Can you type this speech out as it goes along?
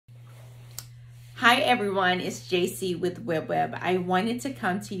Hi everyone, it's JC with WebWeb. I wanted to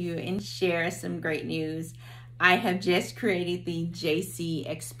come to you and share some great news. I have just created the JC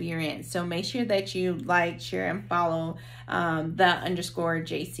Experience. So make sure that you like, share, and follow the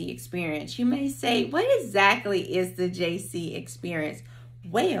 _JC Experience. You may say, what exactly is the JC Experience?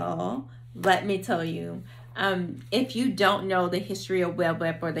 Well, let me tell you. If you don't know the history of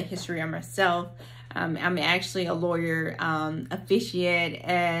WebWeb or the history of myself, I'm actually a lawyer, officiant,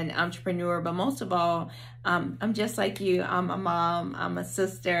 and entrepreneur, but most of all, I'm just like you. I'm a mom, I'm a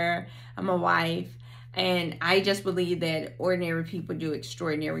sister, I'm a wife, and I just believe that ordinary people do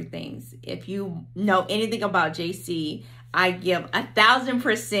extraordinary things. If you know anything about JC, I give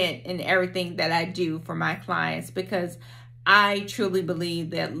 1,000% in everything that I do for my clients because I truly believe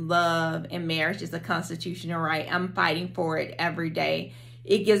that love and marriage is a constitutional right. I'm fighting for it every day.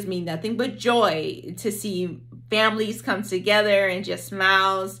 It gives me nothing but joy to see families come together and just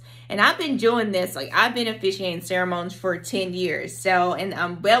smiles. And I've been doing this, like I've been officiating ceremonies for 10 years. So, and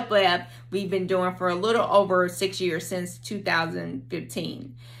WebWeb, we've been doing for a little over 6 years, since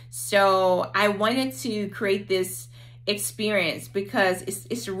 2015. So I wanted to create this experience because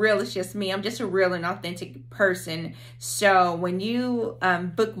it's real. It's just me. I'm just a real and authentic person. So when you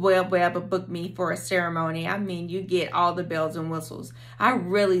book WebWeb or book me for a ceremony, I mean, you get all the bells and whistles. I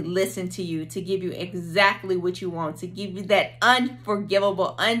really listen to you to give you exactly what you want, to give you that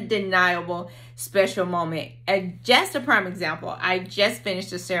unforgivable, undeniable, special moment. And just a prime example, I just finished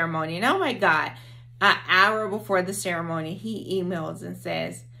the ceremony, and oh my God, an hour before the ceremony, he emails and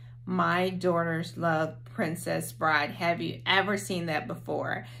says, "My daughters love Princess Bride. Have you ever seen that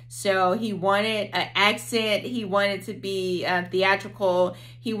before?" So he wanted an accent. He wanted to be theatrical.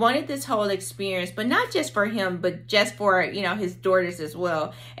 He wanted this whole experience, but not just for him, but just for, you know, his daughters as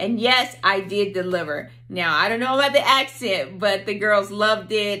well. And yes, I did deliver. Now, I don't know about the accent, but the girls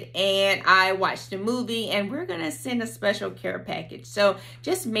loved it, and I watched the movie, and we're going to send a special care package. So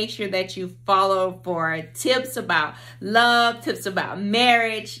just make sure that you follow for tips about love, tips about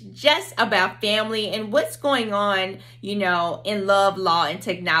marriage, just about family, and what's going on, you know, in love, law, and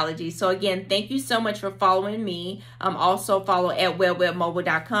technology. So again, thank you so much for following me. Also follow at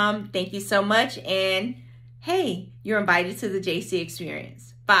webwebmobile.com. Thank you so much. And hey, you're invited to the JC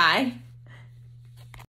Experience. Bye.